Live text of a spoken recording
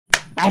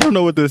I don't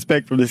know what to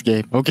expect from this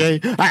game, okay?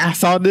 I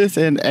saw this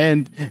and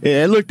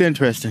it looked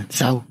interesting.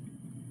 So,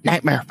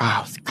 Nightmare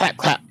Files. Clap,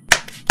 clap.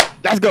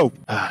 Let's go.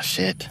 Oh,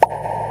 shit.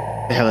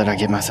 The hell did I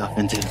get myself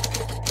into?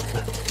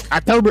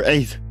 October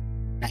 8th,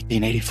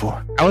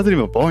 1984. I wasn't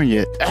even born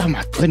yet. Oh,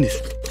 my goodness.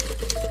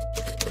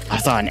 I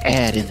saw an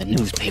ad in the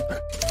newspaper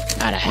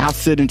about a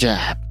house-sitting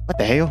job. What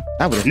the hell?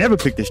 I would have never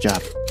picked this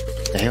job.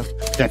 What the hell?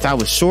 Since I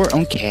was short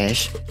on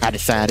cash, I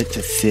decided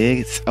to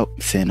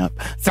sign up.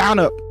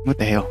 What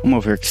the hell? I'm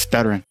over here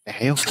stuttering. The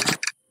hell?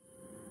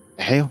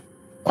 The hell?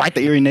 Quite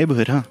the eerie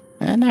neighborhood, huh?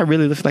 And that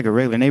really looks like a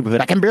regular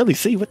neighborhood. I can barely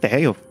see. What the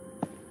hell?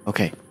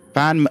 Okay.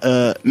 Find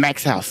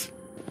Mac's house.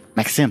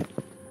 Maxim.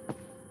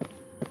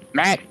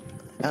 Mac.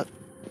 The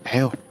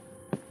hell?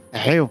 The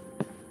hell?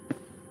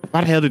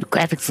 Why the hell do the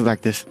graphics look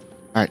like this?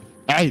 All right.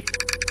 Hey.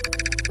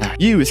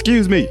 You,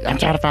 excuse me. I'm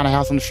trying to find a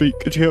house on the street.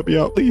 Could you help me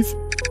out, please?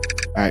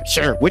 All right,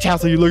 sure. Which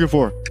house are you looking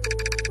for?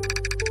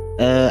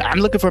 I'm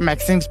looking for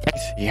Maxim's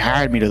place. He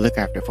hired me to look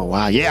after it for a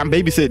while. Yeah, I'm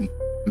babysitting.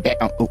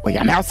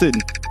 I'm house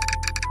sitting.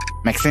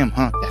 Maxim,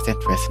 huh? That's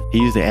interesting. He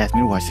usually asks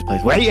me to watch this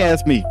place. Well, he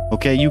asked me.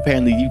 Okay, you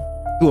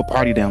threw a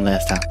party down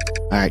last time.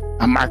 All right,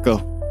 I'm Marco.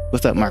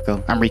 What's up,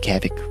 Marco? I'm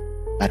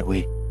ReEqHaVoC, by the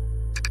way.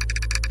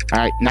 All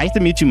right, nice to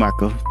meet you,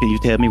 Marco. Can you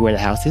tell me where the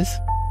house is?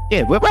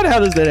 Yeah, where the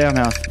hell is that damn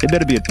house? It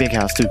better be a big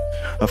house, too.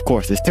 Of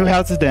course, there's 2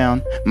 houses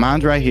down.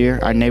 Mine's right here.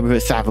 Our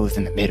neighborhood Savo is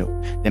in the middle.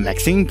 The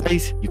Maxine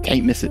place, you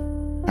can't miss it.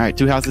 All right,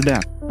 2 houses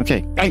down.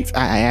 Okay, thanks.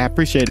 I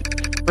appreciate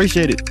it.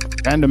 Appreciate it.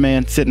 Random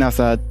man sitting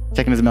outside,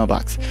 checking his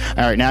mailbox.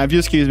 All right, now, if you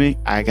excuse me,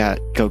 I got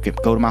to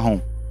go to my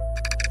home.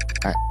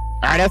 All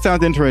right, that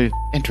sounds interesting.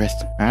 All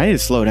right, I need to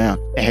slow down.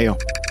 The hell.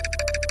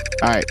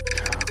 All right.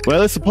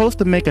 Well, it's supposed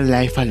to make a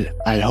life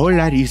a whole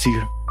lot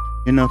easier.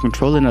 You know,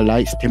 controlling the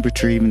lights,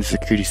 temperature, even the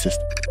security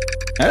system.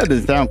 That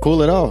doesn't sound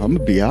cool at all. I'm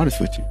gonna be honest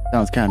with you.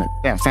 Sounds kind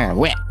of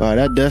wet. Oh,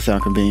 that does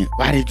sound convenient.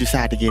 Why did you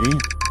decide to get in?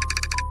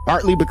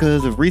 Partly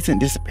because of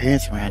recent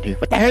disappearance around here.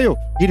 What the hell?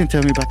 He didn't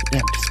tell me about the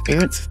damn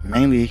disappearance.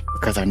 Mainly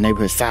because our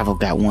neighborhood Savo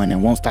got one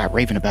and won't stop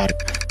raving about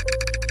it.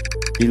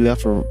 He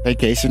left for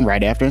vacation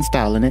right after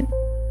installing it.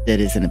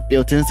 That is in a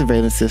built-in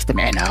surveillance system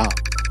and all.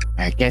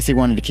 I guess he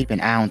wanted to keep an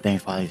eye on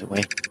things while he's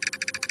away.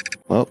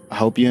 Well, I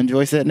hope you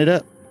enjoy setting it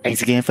up.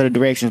 Thanks again for the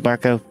directions,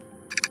 Marco.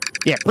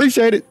 Yeah,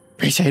 appreciate it.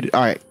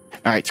 All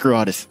right, screw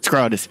all this.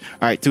 All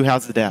right, 2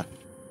 houses down.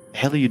 The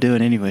hell are you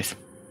doing anyways?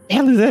 The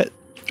hell is that?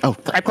 Oh,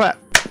 clap, clap.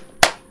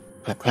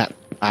 Clap, clap.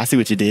 I see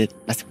what you did.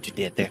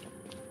 There.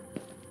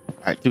 All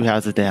right, 2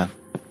 houses down.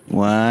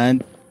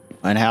 One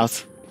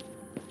house.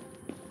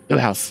 2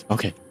 house.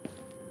 Okay.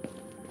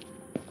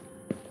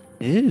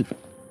 Ew.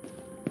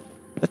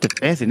 That's a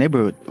fancy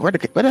neighborhood. Where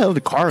the hell are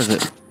the cars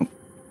at? All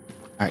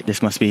right,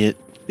 this must be it.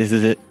 This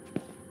is it.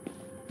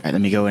 All right,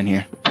 let me go in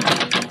here.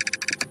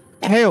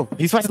 Hell,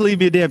 he's supposed to leave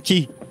me a damn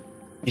key.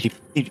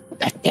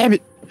 Damn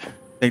it. I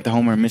think the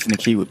homeowner missing the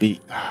key would be...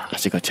 I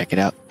should go check it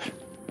out.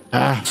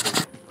 Damn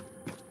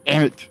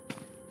it.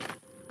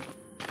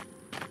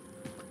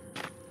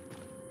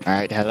 All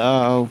right,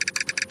 hello.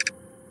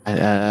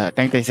 I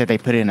think they said they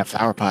put it in a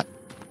flower pot.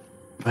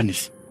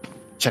 Goodness.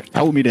 Should have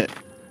told me that.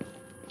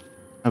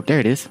 Oh, there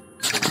it is.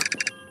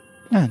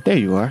 There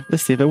you are.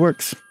 Let's see if it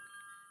works.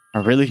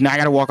 Oh, really? Now I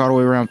gotta walk all the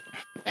way around.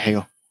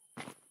 Hell.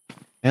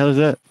 The hell is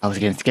that? I was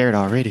getting scared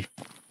already.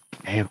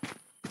 Hell.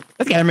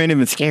 This game ain't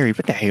even scary.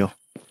 What the hell?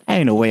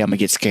 Ain't no way I'm gonna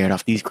get scared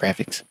off these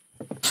graphics.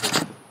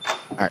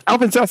 Alright,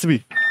 open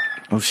sesame.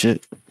 Oh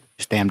shit.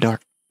 It's damn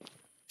dark.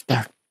 It's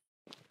dark.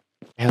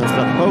 The hell is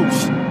up? Oh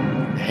shit.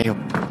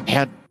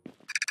 Hell.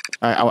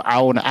 Alright, I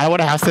don't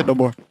want a house sit no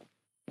more.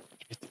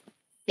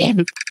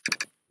 Damn it.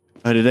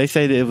 Oh, did they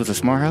say that it was a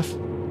smart house?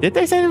 Did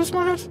they say it was a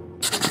smart house?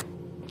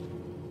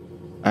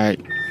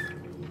 Alright.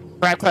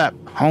 Clap, clap.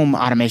 Home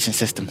automation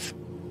systems.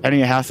 Turning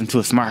your house into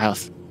a smart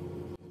house.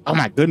 Oh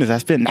my goodness, I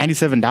spent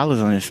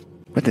 $97 on this.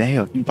 What the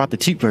hell? You bought the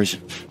cheap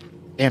version.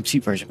 Damn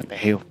cheap version. What the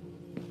hell?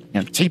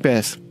 Damn cheap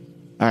ass.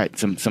 All right,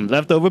 some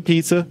leftover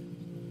pizza.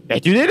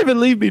 That you didn't even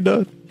leave me,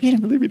 though. You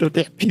didn't leave me no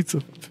damn pizza.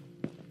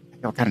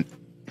 What kind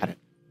of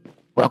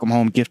welcome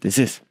home gift is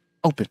this?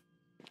 Open.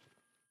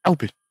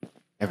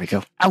 There we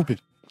go. Open.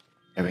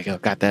 There we go.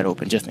 Got that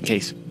open just in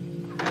case.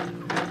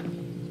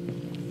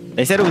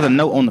 They said it was a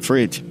note on the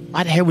fridge.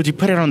 Why the hell would you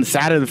put it on the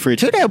side of the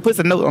fridge? Who the hell puts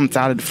a note on the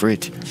side of the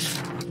fridge?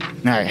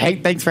 All right. Hey,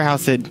 thanks for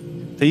house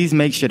sitting. Please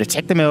make sure to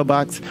check the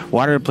mailbox,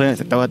 water the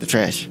plants, and throw out the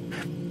trash.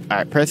 All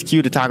right. Press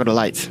Q to toggle the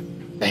lights.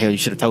 The hell, you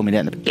should have told me that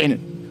in the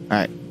beginning. All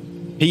right.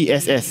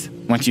 PSS.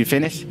 Once you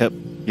finish, help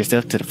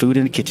yourself to the food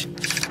in the kitchen.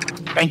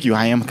 Thank you.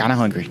 I am kind of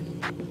hungry.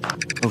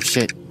 Oh,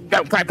 shit.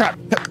 Go, clap.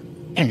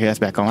 Damn, your ass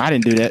back on. I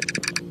didn't do that.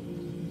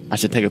 I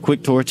should take a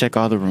quick tour, check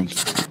all the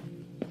rooms.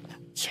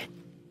 Shit.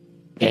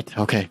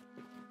 Okay.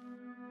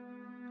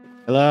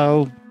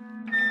 Hello?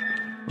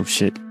 Oh,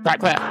 shit.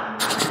 Clap.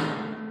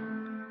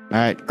 All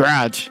right,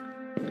 garage.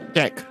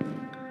 Check.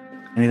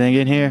 Anything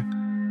in here?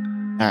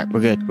 All right,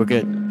 we're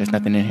good. There's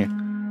nothing in here.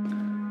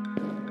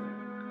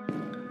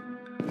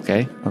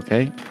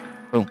 Okay.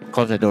 Boom,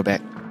 close that door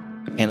back.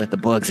 Can't let the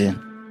bugs in.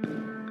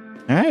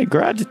 All right,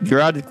 garage is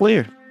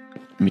clear.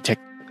 Let me check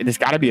There's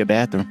got to be a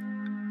bathroom.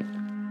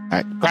 All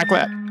right, clap,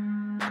 clap.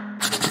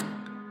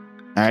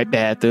 All right,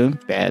 bathroom.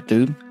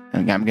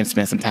 I'm going to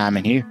spend some time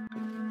in here.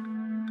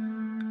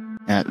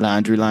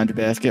 Laundry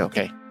basket.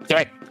 Okay.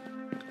 Right.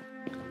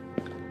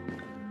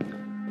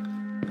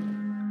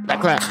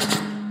 Clap.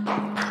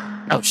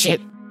 Oh,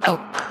 shit. Oh. All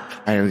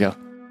right, here we go.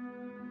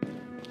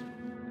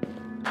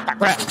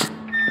 Clap.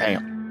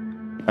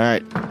 Damn. All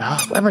right.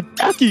 Oh, rubber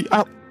ducky.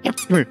 Oh, yep.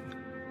 Come here.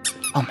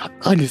 Oh, my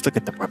goodness. Look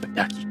at the rubber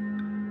ducky.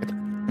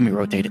 Let me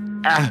rotate it.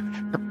 Ah.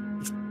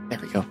 There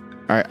we go.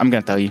 All right, I'm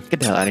going to tell you. Get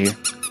the hell out of here.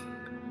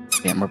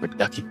 Damn rubber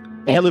ducky.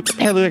 The hell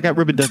I got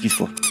rubber duckies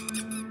for?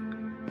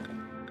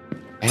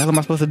 The hell am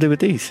I supposed to do with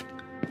these?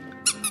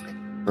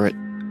 All right,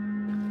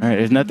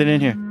 there's nothing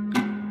in here.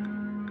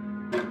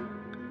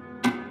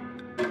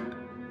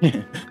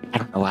 I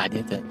don't know why I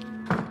did that.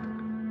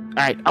 All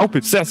right,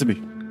 open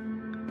sesame.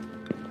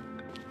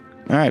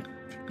 All right,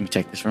 let me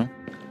check this room.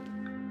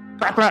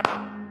 Crap.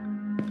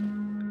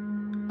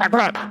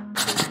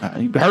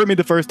 You heard me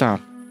the first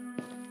time.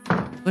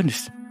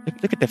 Goodness,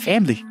 look at the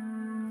family.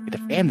 Look at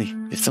the family.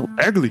 It's so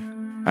ugly.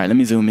 All right, let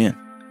me zoom in.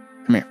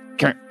 Come here.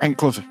 Hang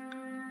closer.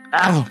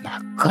 Oh my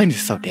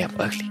goodness, so damn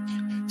ugly.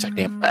 So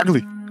damn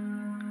ugly.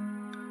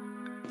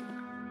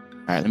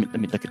 All right, let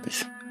me look at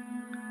this.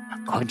 Oh my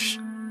goodness.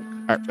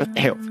 All right, what the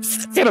hell?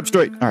 Sit up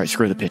straight. All right,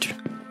 screw the picture.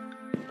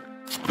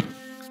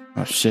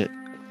 Oh shit.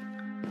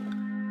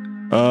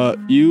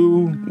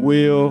 You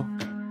will.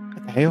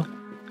 What the hell?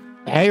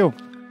 The hell?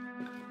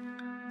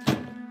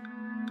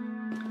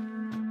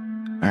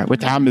 All right,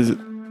 what time is it?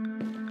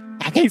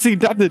 I can't see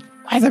nothing.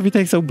 Why is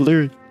everything so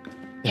blurry?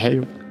 The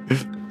hell?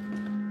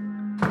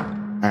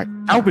 All right,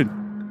 open.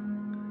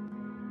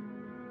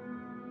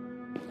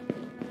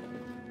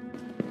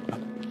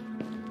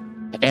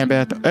 Damn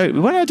bathroom. Hey,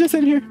 wasn't I just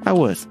in here? I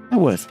was. All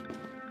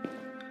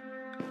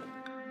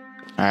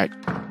right,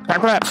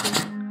 clap.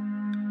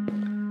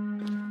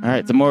 All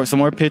right, some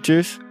more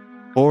pictures.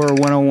 Horror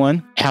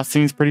 101. House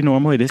seems pretty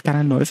normal. It is kind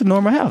of normal. It's a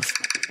normal house.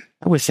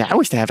 I wish to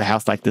have a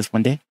house like this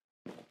one day.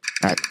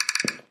 All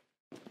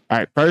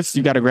right. First,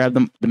 you got to grab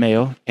the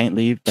mail. Can't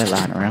leave that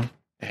lying around.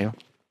 The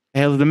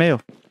hell is the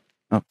mail?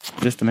 Oh,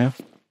 just the mail.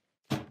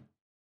 The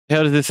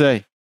hell does this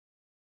say?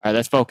 All right,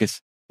 let's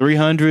focus.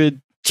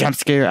 300 jump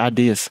scare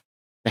ideas.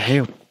 The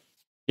hell?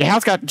 Your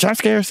house got jump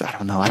scares? I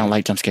don't know. I don't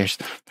like jump scares.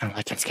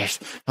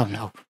 Oh,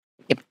 no.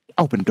 Yep.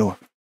 Open the door.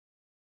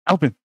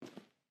 Open.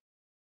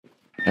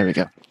 There we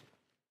go.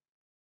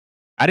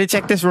 I didn't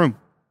check this room.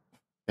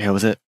 The hell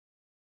was it?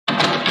 The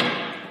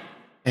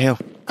hell?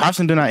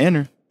 Caution, do not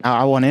enter.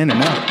 I want to enter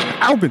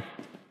now. Open.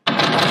 All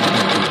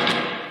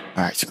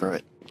right, screw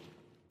it.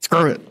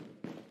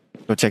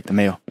 Go check the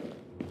mail.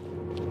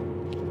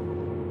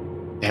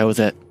 The hell was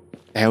that?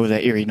 The hell was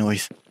that eerie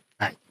noise?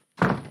 All right.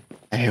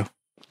 The hell?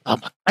 Oh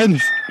my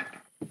goodness.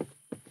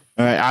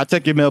 All right, I'll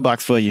check your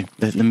mailbox for you.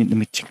 Let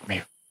me check your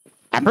mail.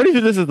 I'm pretty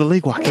sure this is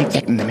illegal. I can't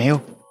check in the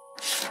mail.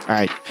 All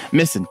right,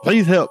 missing.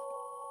 Please help.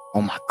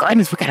 Oh my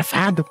goodness, we gotta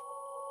find him.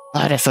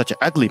 Oh, that's such an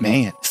ugly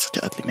man.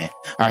 All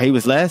right, he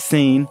was last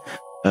seen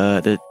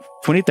the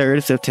 23rd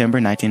of September,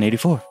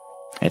 1984.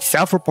 At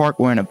Southwood Park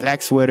wearing a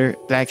black sweater,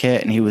 black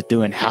hat, and he was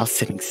doing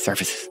house-sitting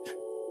services.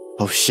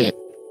 Oh shit.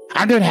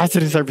 I'm doing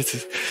house-sitting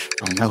services.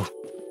 Oh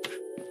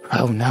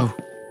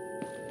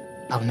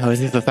no, is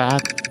this a sign?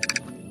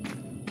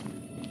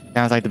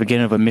 Sounds like the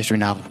beginning of a mystery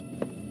novel.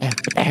 What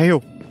the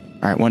hell?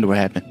 Alright, wonder what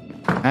happened.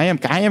 I am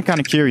kind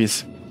of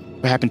curious.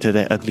 What happened to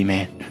that ugly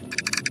man?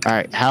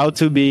 Alright,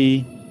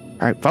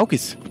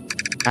 focus.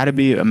 How to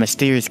be a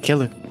mysterious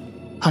killer.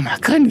 Oh my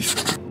goodness.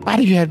 Why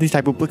do you have these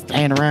type of books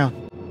laying around?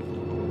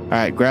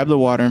 Alright, grab the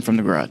watering from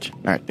the garage.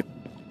 Alright.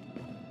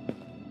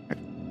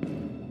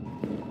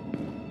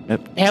 The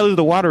hell is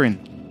the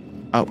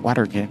watering? Oh,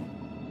 watering can.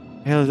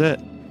 The hell is that?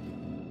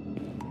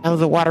 Hell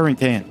is a watering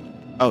can?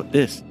 Oh,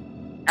 this.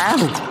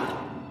 Ow!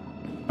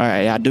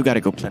 Alright, I do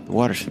gotta go plant the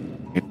waters.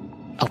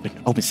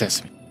 Open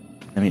sesame.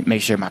 Let me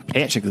make sure my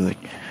plants are good.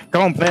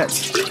 Come on,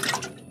 plants.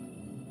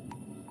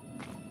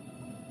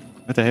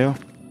 What the hell?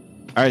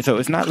 Alright, so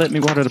it's not letting me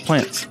water the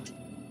plants.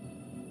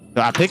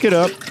 So I pick it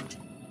up,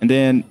 and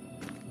then,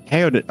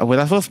 hell, was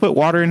I supposed to put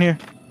water in here?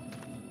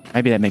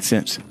 Maybe that makes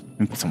sense. Let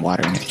me put some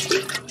water in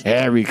here.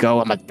 There we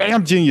go. I'm a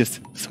damn genius.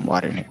 Put some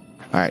water in here.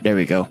 Alright, there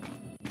we go.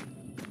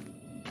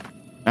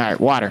 Alright,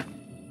 water.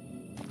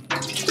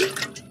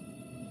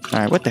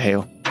 Alright, what the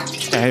hell?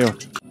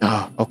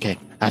 Oh, okay.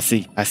 I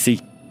see.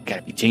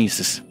 Gotta be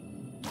geniuses.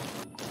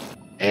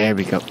 There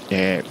we go.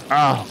 There.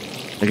 Oh,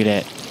 look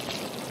at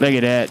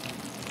that.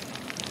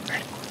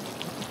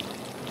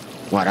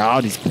 Water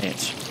all these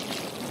plants.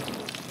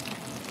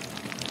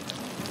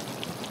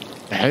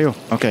 The hell?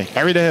 Okay,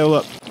 hurry the hell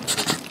up.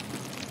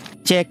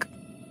 Check.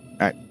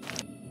 Alright.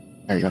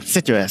 There you go.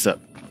 Sit your ass up.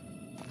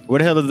 Where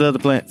the hell are the other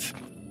plants?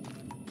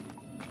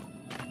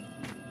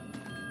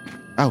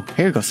 Oh,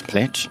 here goes some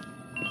plants.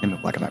 Let me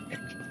water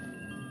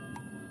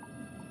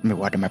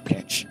my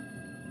plants.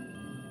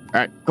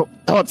 Alright, go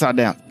upside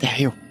down. The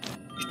hell?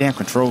 These damn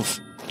controls.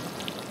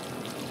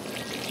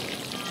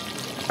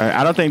 right,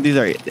 I don't think these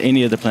are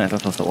any of the plants I'm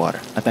supposed to water.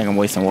 I think I'm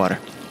wasting water.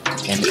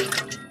 Damn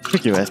it.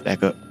 Pick your ass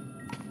back up.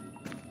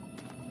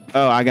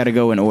 Oh, I gotta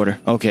go in order.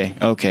 Okay,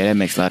 okay, that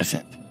makes a lot of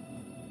sense.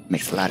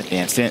 Makes a lot of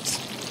damn sense.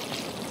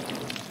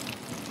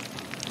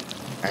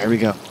 All right, here we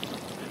go.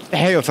 The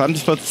hell, so I'm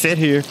just supposed to sit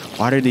here,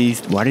 water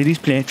these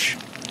plants.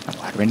 I'm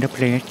watering the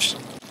plants.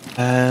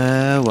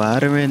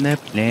 Watering the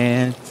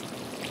plants.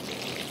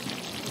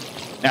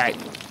 All right,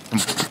 come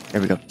on.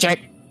 There we go. Check.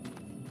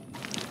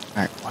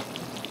 All right.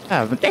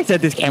 Oh, but they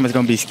said this game was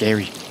gonna be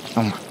scary.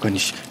 Oh my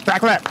goodness.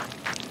 Clap, clap.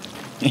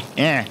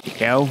 Yeah,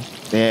 go.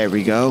 There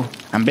we go.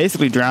 I'm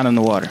basically drowning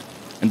the water.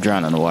 I'm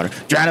drowning the water.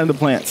 Drowning the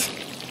plants.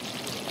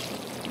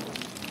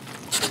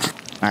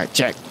 All right,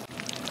 check.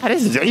 Oh,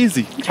 this is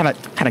easy. What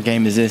kind of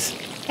game is this?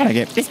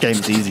 This game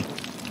is easy.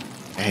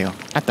 Hell,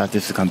 I thought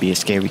this was gonna be a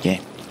scary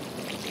game.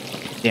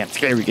 Damn,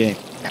 scary game.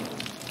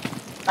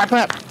 Clap,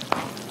 clap.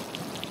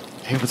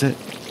 Hey, what's it?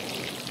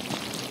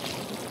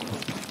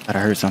 Thought I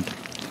heard something.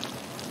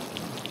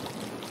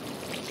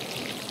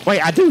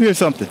 Wait, I do hear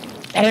something.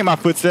 That ain't my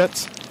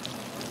footsteps.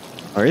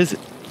 Or is it?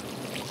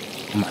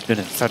 Oh my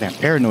goodness, I'm so damn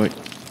paranoid.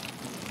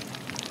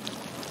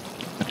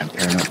 All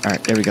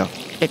right, there we go.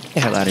 Get the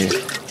hell out of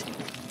here.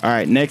 All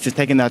right, next is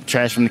taking out the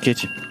trash from the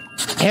kitchen.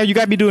 Hell, you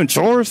got me doing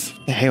chores?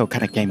 The hell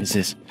kind of game is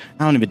this?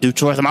 I don't even do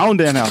chores in my own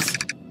damn house.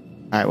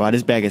 All right, well,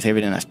 this bag is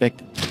heavier than I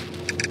expected.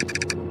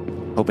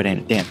 Hope it ain't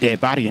a damn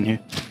dead body in here.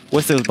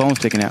 What's those bones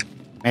sticking out?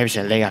 Maybe I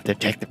should lay off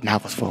detective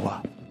novels for a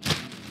while.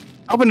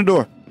 Open the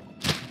door.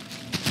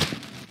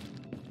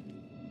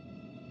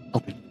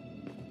 Open.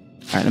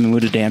 All right, let me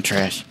move the damn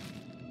trash.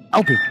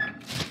 Open.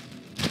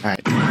 All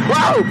right.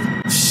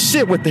 Whoa!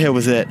 Shit, what the hell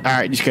was that? All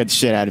right, you scared the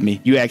shit out of me.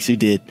 You actually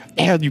did.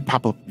 The hell you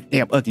pop up,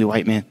 damn ugly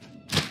white man.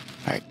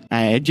 All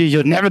right,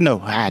 you'll never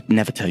know. I'd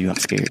never tell you I'm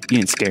scared. You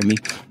didn't scare me.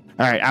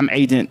 All right, I'm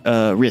Agent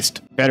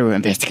Rist, Federal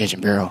Investigation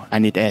Bureau. I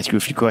need to ask you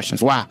a few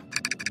questions. Why?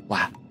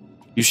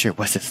 You sure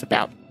what's this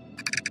about?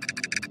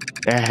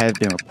 There have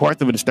been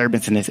reports of a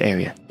disturbance in this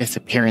area.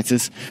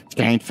 Disappearances,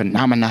 strange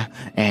phenomena,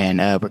 and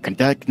we're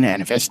conducting an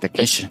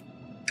investigation.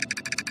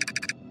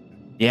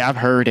 Yeah, I've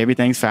heard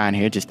everything's fine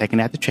here, just taking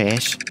out the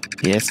trash.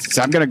 Yes,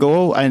 so I'm gonna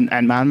go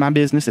and mind my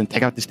business and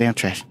take out this damn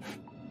trash.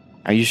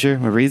 Are you sure?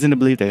 We're reason to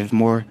believe there's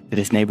more to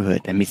this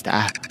neighborhood than meets the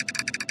eye.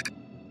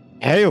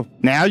 Hell,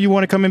 now you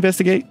want to come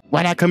investigate?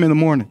 Why not come in the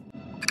morning?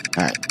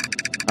 All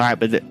right,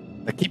 but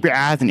keep your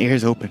eyes and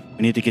ears open.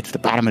 We need to get to the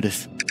bottom of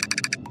this.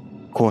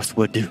 Of course,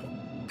 we'll do.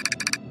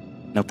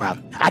 No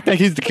problem. I think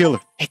he's the killer.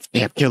 It's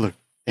the damn killer.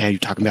 The hell you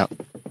talking about?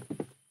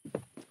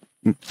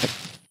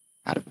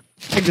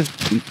 I just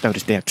throw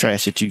this damn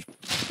trash at you.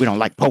 We don't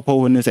like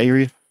popo in this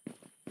area.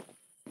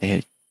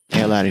 The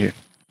hell out of here.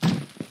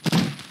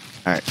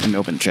 All right, let me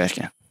open the trash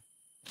can.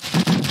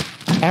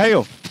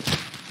 Hell.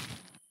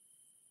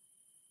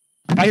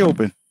 I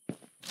open. All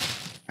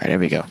right, there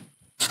we go.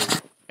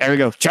 There we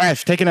go.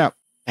 Trash taken out.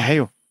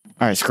 Hell.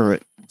 All right, screw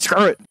it.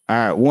 Screw it. All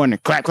right, warning.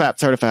 Clap, clap,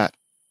 certified.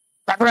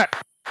 Clap, clap.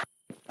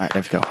 All right,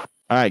 there we go. All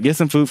right, get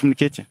some food from the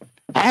kitchen.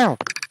 Ow.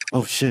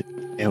 Oh, shit.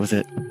 That was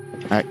it.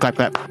 All right, clap,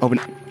 clap. Open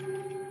it.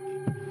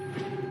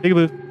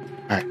 Peekaboo.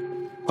 All right,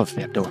 close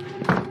that door.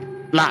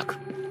 Lock.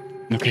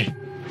 Okay.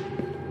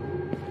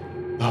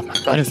 Oh, my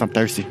goodness, I'm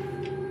thirsty.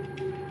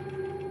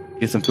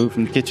 Get some food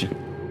from the kitchen.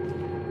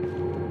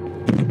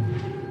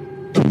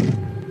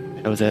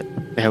 That was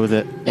it. That was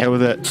it. That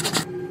was it.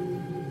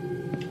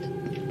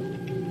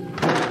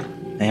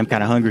 Hey, I'm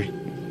kind of hungry.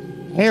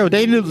 Hell,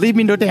 they didn't leave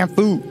me no damn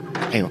food.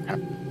 Hell,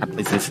 I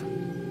place this.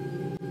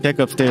 Check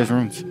upstairs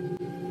rooms.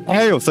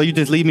 Hell, so you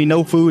just leave me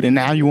no food and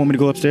now you want me to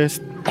go upstairs?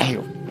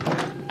 Hell,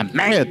 I'm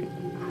mad.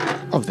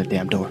 Close the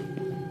damn door.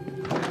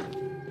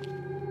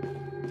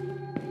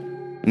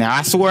 Now,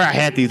 I swear I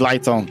had these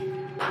lights on.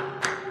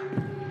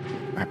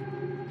 Right.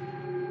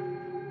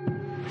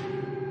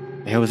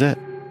 The hell was that?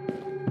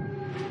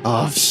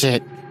 Oh,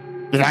 shit.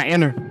 Did I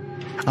enter?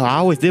 Oh, I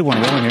always did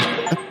want to go in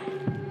here.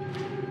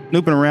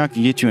 Snooping around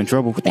can get you in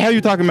trouble. What the hell are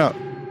you talking about?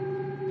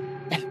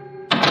 Open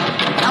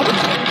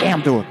the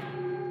damn door.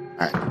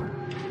 All right.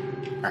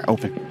 All right,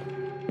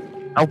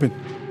 open. Open.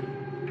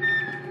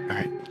 All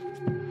right.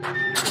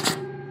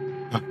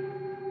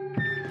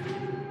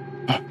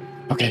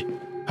 Okay.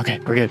 Okay,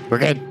 we're good. We're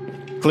good.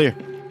 Clear.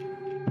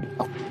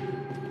 Oh.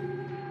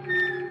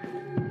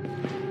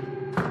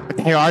 What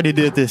the hell? I already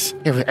did this.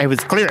 It was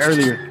clear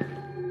earlier.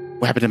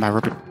 What happened to my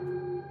rubber?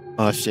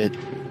 Oh, shit.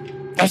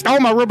 I stole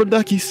my rubber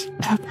duckies.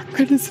 Oh, my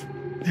goodness.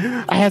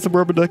 I had some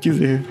rubber duckies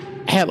here.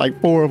 I had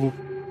like 4 of them.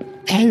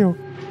 Hell.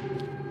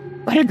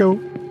 Where'd it go?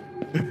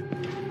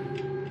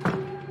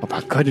 Oh,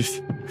 my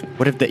goodness.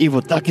 What if the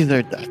evil duckies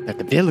are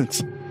the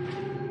villains?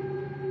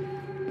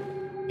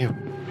 Ew.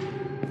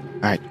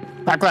 All right.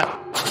 Clap, clap.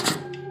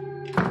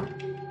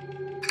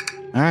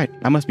 All right.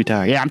 I must be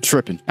tired. Yeah, I'm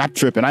tripping. I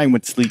ain't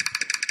went to sleep.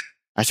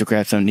 I should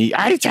grab something to eat.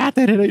 I ain't tried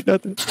that. It ain't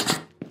nothing.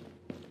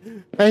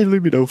 They ain't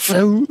leave me no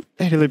food.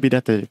 They ain't leave me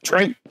nothing to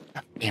drink.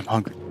 I'm damn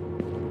hungry.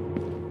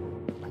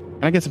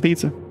 Can I get some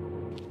pizza?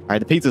 All right,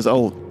 the pizza's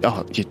old.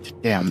 Oh,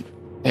 damn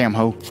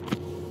hoe.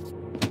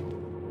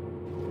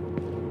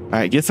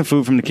 right, get some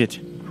food from the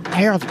kitchen.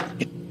 Here,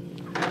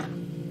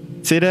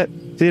 see that?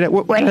 See that?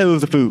 Where the hell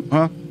is the food,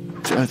 huh?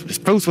 Is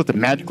food supposed to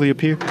magically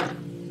appear?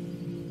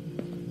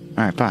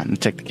 All right, fine.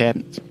 Let's check the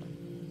cabinets.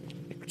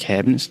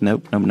 Cabinets?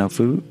 Nope. No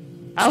food.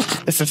 Oh,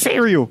 it's a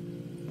cereal.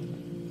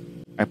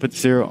 I put the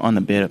cereal on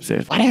the bed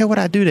upstairs. Why the hell would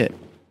I do that?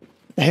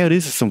 What the hell?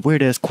 This is some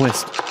weird ass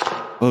quest.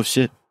 Oh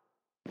shit.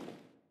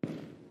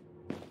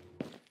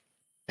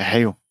 The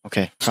hell?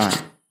 Okay, fine.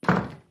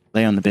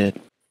 Lay on the bed.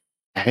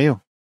 The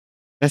hell?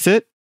 That's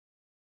it?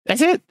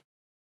 That's it?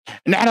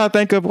 Now that I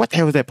think of, what the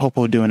hell was that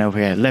Popo doing over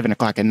here at 11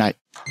 o'clock at night?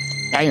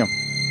 Damn.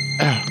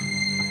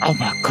 Oh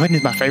my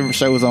goodness, my favorite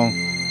show is on.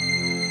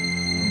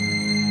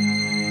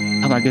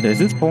 Oh my goodness,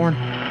 is this porn?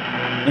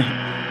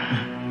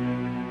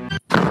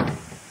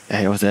 The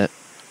hell was that?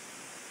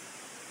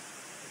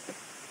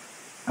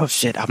 Oh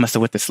shit, I must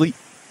have went to sleep.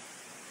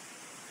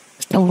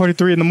 It's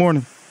 2:43 in the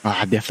morning. Oh,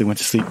 I definitely went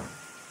to sleep.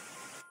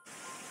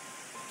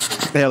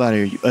 Get the hell out of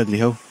here, you ugly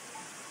hoe.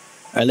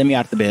 Alright, let me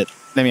out of the bed.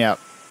 Let me out.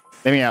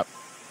 Let me out.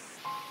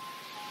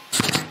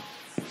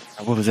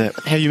 What was that?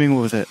 What the hell you mean,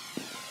 what was that?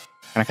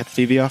 Can I cut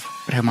the TV off?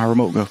 Where the hell my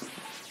remote go?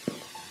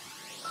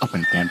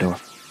 Open the damn door.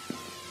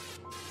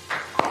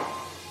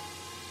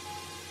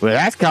 Well,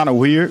 that's kind of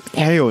weird.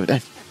 Hell,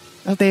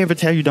 don't they ever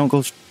tell you don't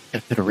go to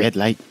the red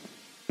light?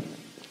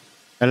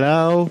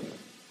 Hello?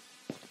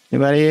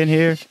 Anybody in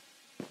here?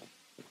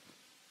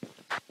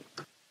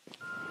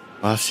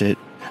 Oh, shit.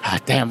 Ah,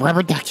 damn,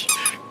 rubber ducky.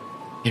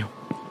 Ew.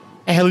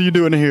 What the hell are you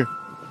doing in here?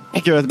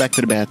 Take your ass back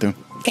to the bathroom.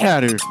 Get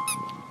out of here.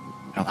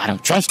 No, I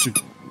don't trust you.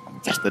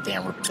 Just the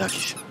damn rubber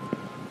duckies.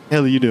 What the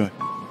hell are you doing?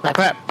 Clap,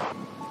 clap.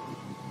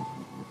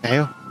 The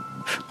hell?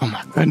 Oh,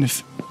 my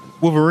goodness.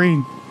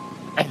 Wolverine.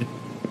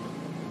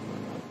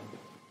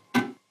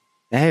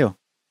 The hell?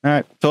 All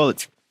right,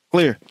 toilet's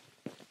clear.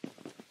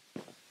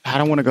 I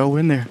don't want to go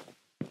in there.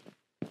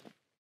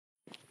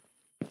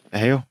 The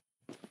hell?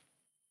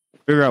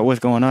 Figure out what's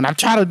going on. I'm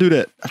trying to do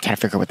that. I'm trying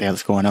to figure out what the hell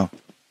is going on.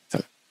 So,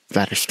 there's a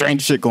lot of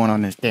strange shit going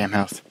on in this damn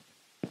house.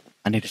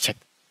 I need to check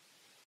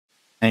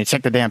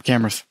the damn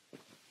cameras.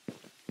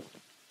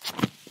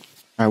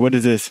 All right, what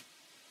is this?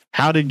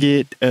 How to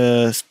get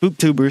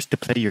spooktubers to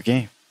play your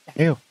game. What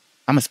the hell?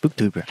 I'm a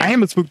spooktuber. I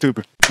am a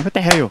spooktuber. What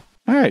the hell?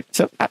 All right,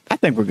 so I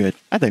think we're good.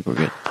 I think we're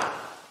good.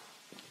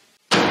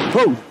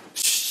 Whoa!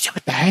 Shit,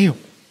 what the hell?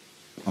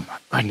 Oh my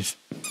goodness.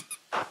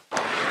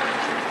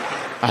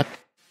 What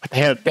the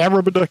hell? That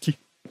rubber ducky.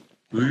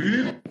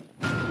 Shit.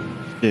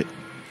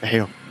 The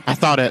hell? I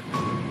saw that.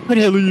 What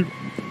the hell are you?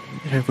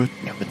 What was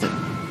it?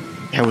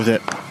 How was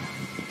it?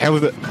 How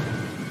was it?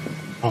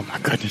 Oh my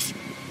goodness.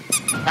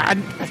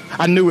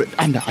 I knew it.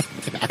 I know.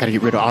 I gotta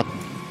get rid of all.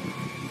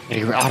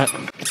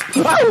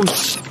 Oh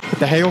shit! What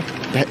the hell?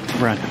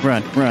 Run.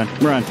 What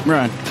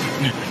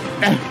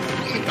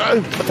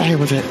the hell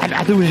was it?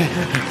 I knew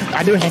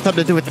it had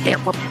something to do with the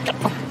damn.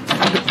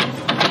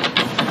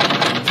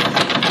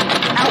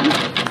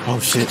 Oh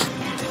shit.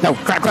 No,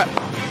 crap.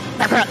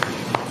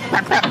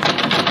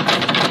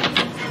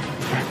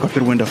 Go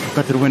through the window.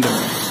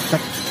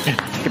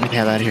 Get me the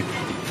hell out of here.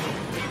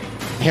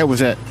 The hell was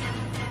that?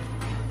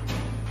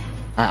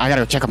 I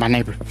gotta go check on my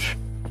neighbor.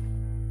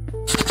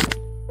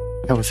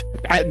 That was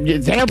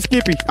damn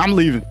Skippy. I'm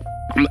leaving.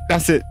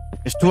 That's it.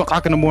 It's 2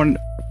 o'clock in the morning.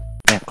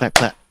 Yeah,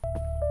 clap. All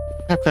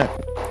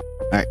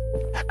right.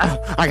 Oh,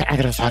 I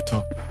gotta talk to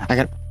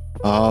him.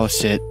 Oh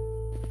shit.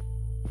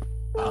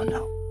 Oh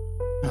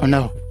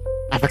no.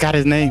 I forgot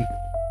his name.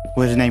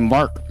 What was his name?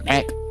 Mark?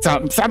 Mac?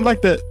 Something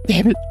like that.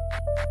 Damn it.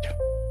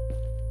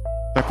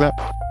 Clap.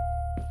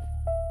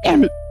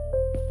 Damn it.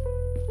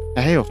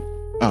 The hell?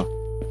 Oh.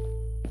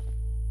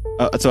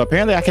 So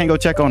apparently I can't go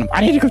check on him.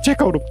 I need to go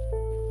check on him.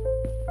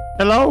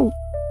 Hello?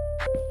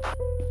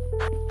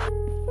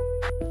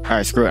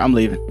 Alright, screw it. I'm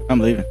leaving. I'm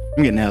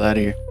getting the hell out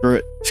of here.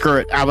 Screw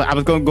it. I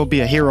was gonna go be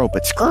a hero,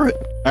 but screw it.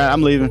 Alright,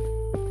 I'm leaving.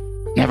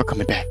 Never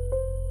coming back.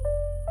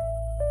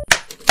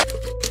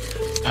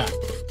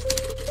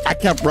 I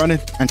kept running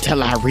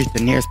until I reached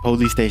the nearest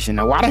police station.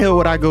 Now, why the hell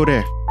would I go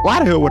there? I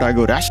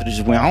should have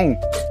just went home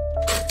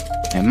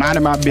and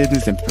minded my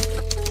business and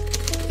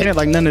pretended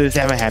like none of this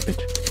ever happened.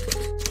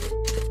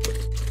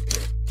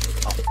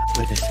 Oh my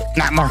goodness.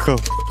 Not Marco.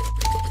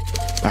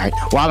 Alright,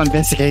 while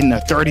investigating, the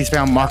authorities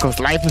found Marco's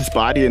lifeless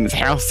body in his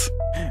house.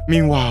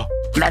 Meanwhile,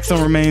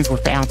 Maxim's remains were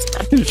found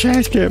stuffed in a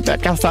trash can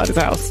back outside his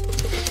house.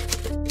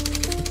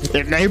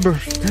 Their neighbor,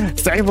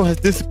 Sable, has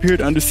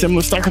disappeared under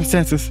similar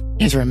circumstances.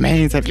 His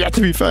remains have yet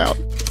to be found.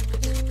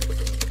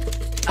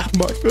 Oh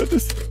my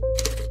goodness.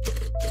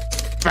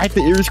 Despite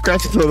the eerie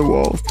scratches on the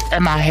walls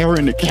and my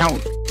harrowing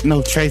account,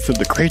 no trace of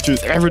the creature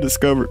is ever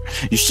discovered.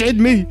 You shit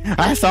me,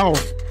 I saw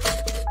her.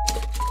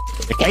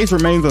 The case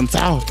remains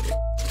unsolved,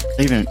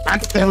 leaving an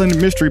unsettling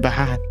mystery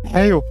behind.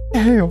 Hell.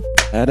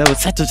 That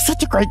was such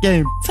a great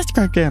game.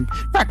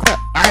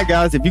 Alright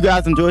guys, if you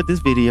guys enjoyed this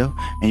video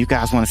and you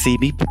guys want to see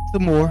me put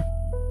some more,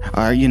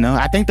 or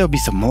I think there'll be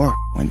some more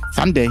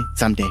someday.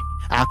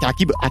 I'll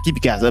keep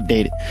you guys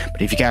updated.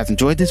 But if you guys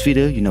enjoyed this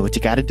video, you know what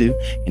you gotta do.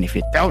 And if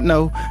you don't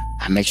know,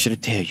 I'll make sure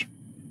to tell you.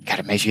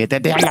 Gotta make sure you hit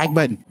that damn like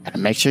button. Gotta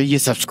make sure you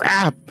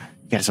subscribe.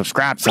 You gotta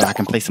subscribe so I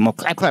can play some more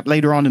clap clap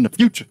later on in the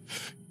future.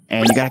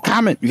 And you gotta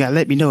comment. You gotta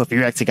let me know if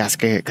you actually got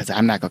scared, because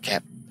I'm not gonna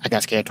cap. I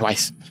got scared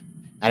twice.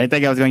 I didn't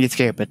think I was gonna get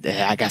scared, but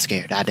I got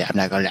scared. I'm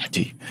not gonna lie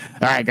to you.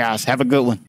 All right, guys, have a good one.